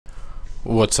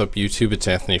What's up YouTube, it's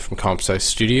Anthony from CompSci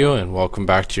Studio and welcome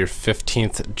back to your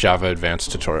 15th Java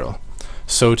Advanced tutorial.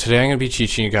 So today I'm going to be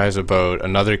teaching you guys about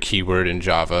another keyword in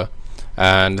Java,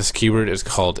 and this keyword is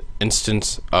called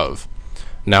instanceof.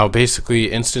 Now basically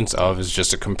instanceof is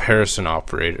just a comparison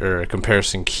operator, or a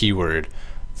comparison keyword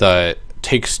that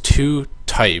takes two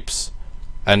types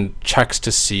and checks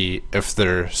to see if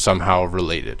they're somehow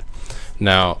related.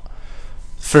 Now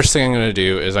first thing I'm going to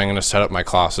do is I'm going to set up my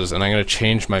classes, and I'm going to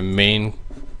change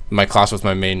my class with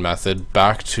my main method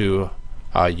back to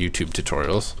YouTube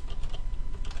tutorials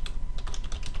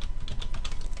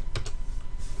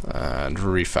and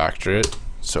refactor it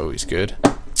so he's good.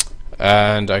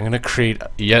 And I'm going to create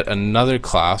yet another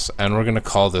class, and we're going to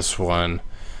call this one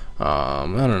I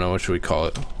don't know, what should we call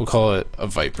it? We'll call it a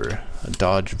Viper, a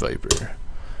Dodge Viper.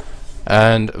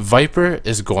 And Viper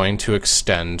is going to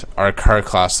extend our car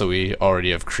class that we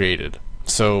already have created.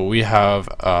 So we have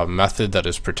a method that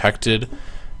is protected,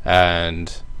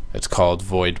 and it's called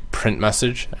void print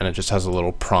message, and it just has a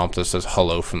little prompt that says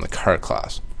hello from the car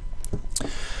class.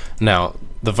 Now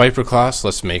the Viper class,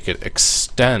 let's make it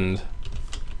extend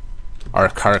our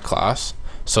car class.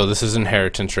 So this is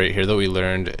inheritance right here that we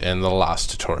learned in the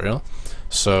last tutorial.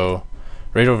 So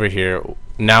right over here,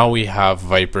 now we have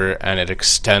Viper, and it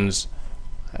extends,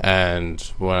 and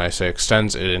when I say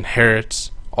extends, it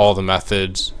inherits all the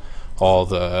methods, all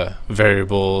the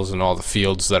variables, and all the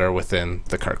fields that are within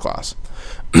the car class.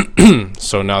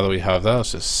 So now that we have that,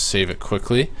 let's just save it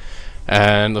quickly,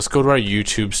 and let's go to our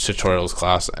YouTube's tutorials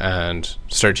class and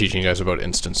start teaching you guys about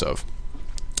instanceof.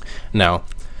 Now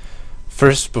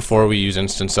first, before we use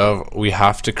instanceof, we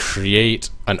have to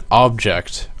create an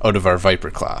object out of our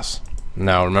Viper class.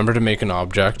 Now remember, to make an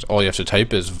object, all you have to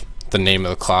type is the name of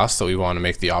the class that we want to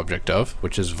make the object of,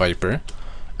 which is Viper,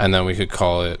 and then we could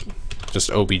call it just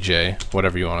obj,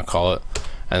 whatever you want to call it,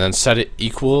 and then set it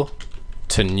equal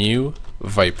to new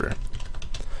Viper.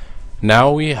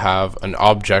 Now we have an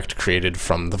object created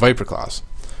from the Viper class.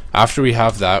 After we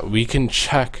have that, we can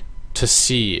check to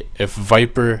see if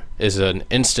Viper is an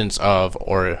instance of,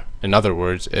 or in other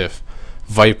words, if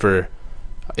Viper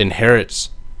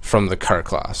inherits from the car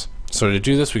class. So to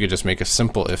do this, we could just make a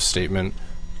simple if statement.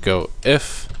 Go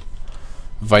if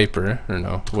Viper, or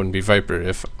no, it wouldn't be Viper,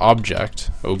 if object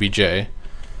obj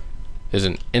is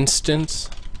an instance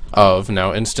of.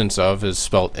 Now instance of is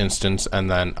spelled instance and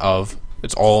then of,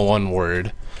 it's all one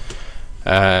word,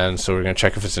 and so we're going to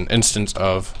check if it's an instance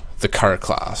of the car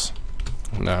class.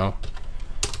 Now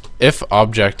if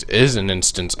object is an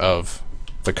instance of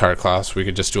the car class, we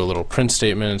could just do a little print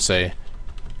statement and say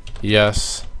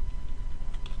yes,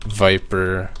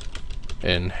 Viper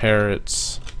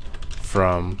inherits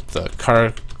from the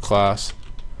car class,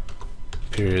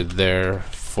 period,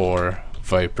 therefore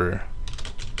Viper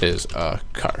is a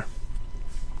car.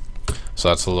 So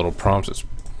that's a little prompt. It's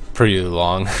pretty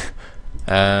long.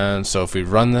 And so if we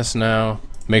run this now,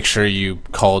 make sure you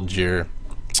called your,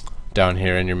 down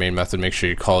here in your main method, make sure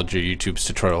you called your YouTube's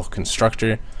tutorial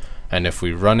constructor, and if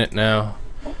we run it now,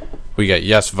 we get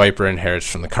yes, Viper inherits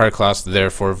from the car class,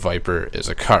 therefore Viper is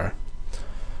a car.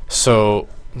 So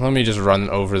let me just run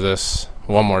over this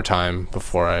one more time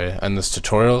before I end this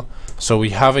tutorial. So we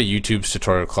have a YouTube's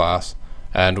tutorial class,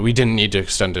 and we didn't need to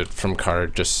extend it from car,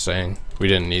 just saying, we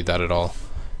didn't need that at all.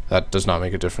 That does not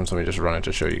make a difference. Let me just run it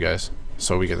to show you guys,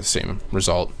 so we get the same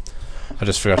result. I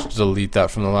just forgot to delete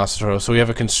that from the last tutorial. So we have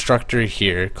a constructor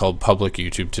here called public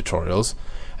YouTube tutorials,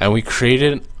 and we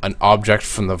created an object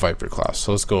from the Viper class.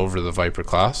 So let's go over the Viper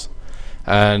class,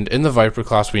 and in the Viper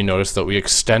class we noticed that we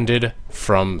extended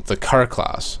from the car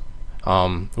class.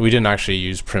 We didn't actually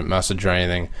use print message or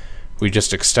anything, we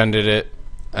just extended it,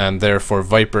 and therefore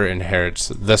Viper inherits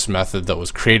this method that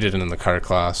was created in the car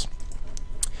class.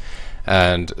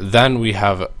 And then we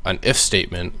have an if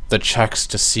statement that checks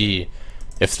to see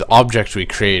if the object we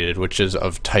created, which is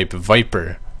of type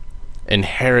Viper,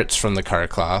 inherits from the car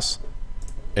class,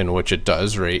 in which it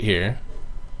does right here.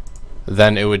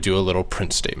 Then it would do a little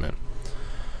print statement.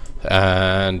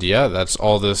 And yeah, that's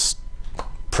all this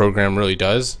program really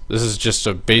does. This is just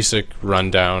a basic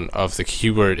rundown of the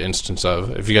keyword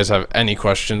instanceof. If you guys have any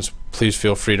questions, please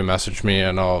feel free to message me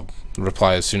and I'll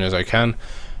reply as soon as I can.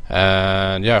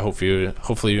 And yeah,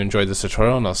 hopefully you enjoyed this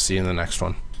tutorial, and I'll see you in the next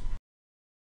one.